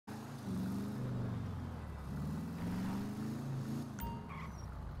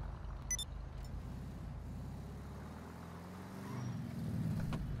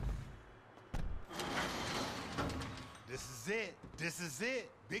it. This is it.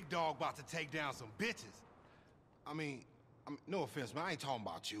 Big dog about to take down some bitches. I mean, no offense, man. I ain't talking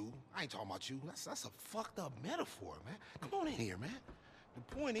about you. That's a fucked up metaphor, man. Come on in here, man.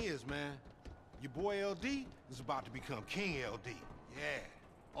 The point is, man, your boy LD is about to become King LD. Yeah.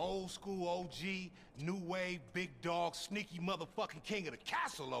 Old school OG, new wave, big dog, sneaky motherfucking king of the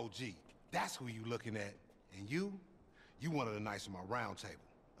castle OG. That's who you looking at. And you one of the knights of my round table.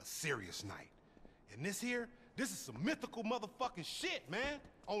 A serious knight. And this is some mythical motherfucking shit, man.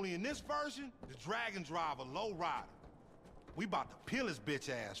 Only in this version, the dragon driver, low rider. We about to peel his bitch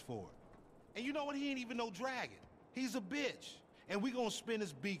ass for it. And you know what? He ain't even no dragon. He's a bitch. And we gonna spin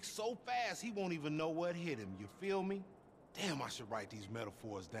his beak so fast he won't even know what hit him, you feel me? Damn, I should write these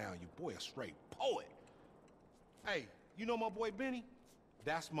metaphors down. Your boy a straight poet. Hey, you know my boy Benny?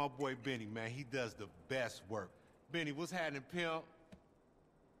 That's my boy Benny, man. He does the best work. Benny, what's happening, pimp?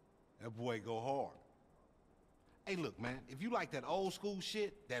 That boy go hard. Hey, look, man, if you like that old school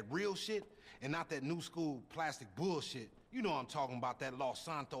shit, that real shit, and not that new school plastic bullshit, you know I'm talking about that Los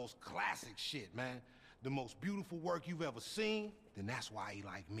Santos classic shit, man. The most beautiful work you've ever seen, then that's why he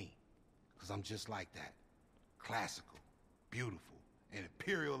like me. Because I'm just like that. Classical, beautiful, and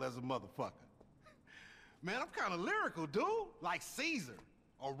imperial as a motherfucker. Man, I'm kind of lyrical, dude. Like Caesar,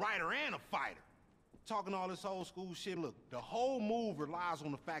 a writer and a fighter. Talking all this old school shit, look, the whole move relies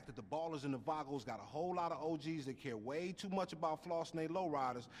on the fact that the ballers and the vagos got a whole lot of OGs that care way too much about flossing they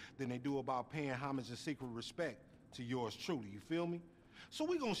lowriders than they do about paying homage and secret respect to yours truly, you feel me? So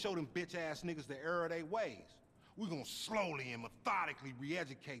we gonna show them bitch-ass niggas the error of their ways. We gonna slowly and methodically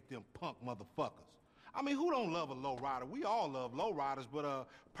re-educate them punk motherfuckers. I mean, who don't love a lowrider? We all love lowriders, but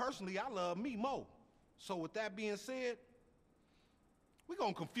personally, I love me more. So with that being said, we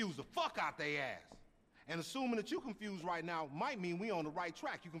gonna confuse the fuck out they ass. And assuming that you confused right now might mean we on the right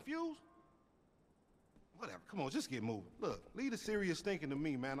track. You confused? Whatever, come on, just get moving. Look, leave the serious thinking to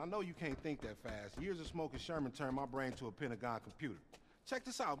me, man. I know you can't think that fast. Years of smoking Sherman turned my brain to a Pentagon computer. Check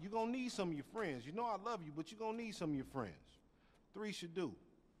this out, you're gonna need some of your friends. You know I love you, but you're gonna need some of your friends. 3 should do.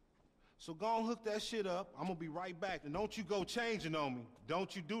 So go and hook that shit up. I'm gonna be right back. And don't you go changing on me.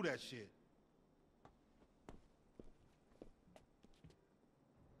 Don't you do that shit.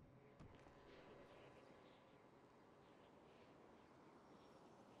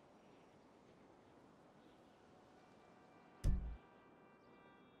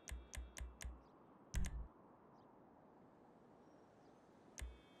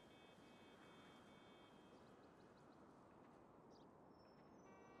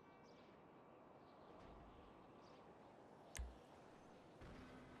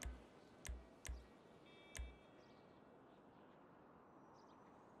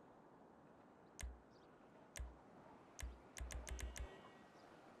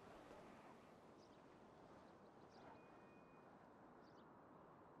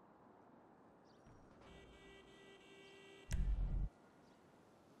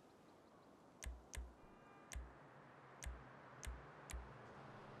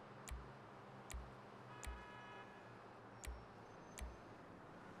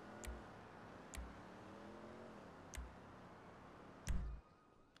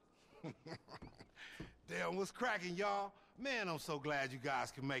 Damn, what's cracking, y'all? Man, I'm so glad you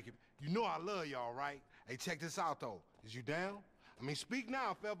guys can make it. You know I love y'all, right? Hey, check this out, though. Is you down? I mean, speak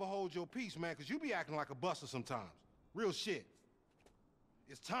now if ever hold your peace, man, because you be acting like a buster sometimes. Real shit.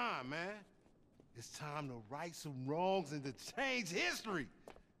 It's time, man. It's time to right some wrongs and to change history.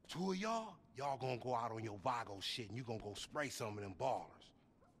 2 of y'all gonna go out on your Vago shit and you gonna go spray some of them ballers.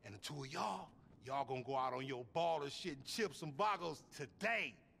 And the 2 of y'all gonna go out on your baller shit and chip some Vagos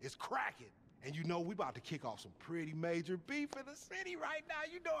today. It's cracking. And you know we about to kick off some pretty major beef in the city right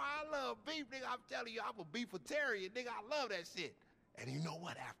now. You know I love beef, nigga. I'm telling you, I'm a beefitarian, nigga. I love that shit. And you know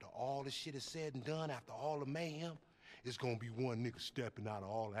what? After all this shit is said and done, after all the mayhem, it's gonna be one nigga stepping out of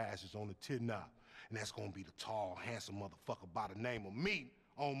all ashes on the tin knob. And that's gonna be the tall, handsome motherfucker by the name of me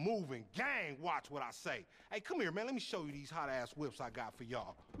on Moving Gang. Watch what I say. Hey, come here, man. Let me show you these hot-ass whips I got for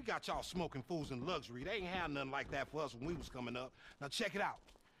y'all. We got y'all smoking fools in luxury. They ain't had nothing like that for us when we was coming up. Now check it out.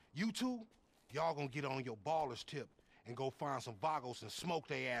 You two, y'all gonna get on your baller's tip and go find some Vagos and smoke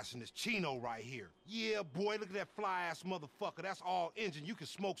their ass in this Chino right here. Yeah, boy, look at that fly-ass motherfucker. That's all engine. You can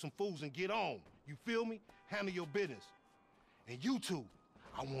smoke some fools and get on. You feel me? Handle your business. And you two,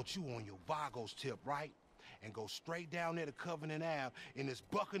 I want you on your Vagos tip, right? And go straight down there to Covenant Ave in this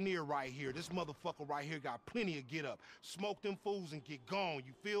Buccaneer right here. This motherfucker right here got plenty of get up. Smoke them fools and get gone,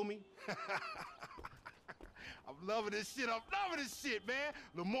 you feel me? I'm loving this shit, man.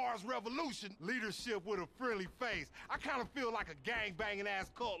 Lamar's revolution, leadership with a friendly face. I kind of feel like a gang-banging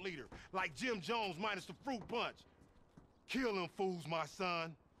ass cult leader, like Jim Jones minus the fruit punch. Kill them fools, my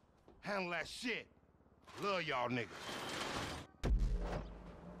son. Handle that shit. Love y'all niggas.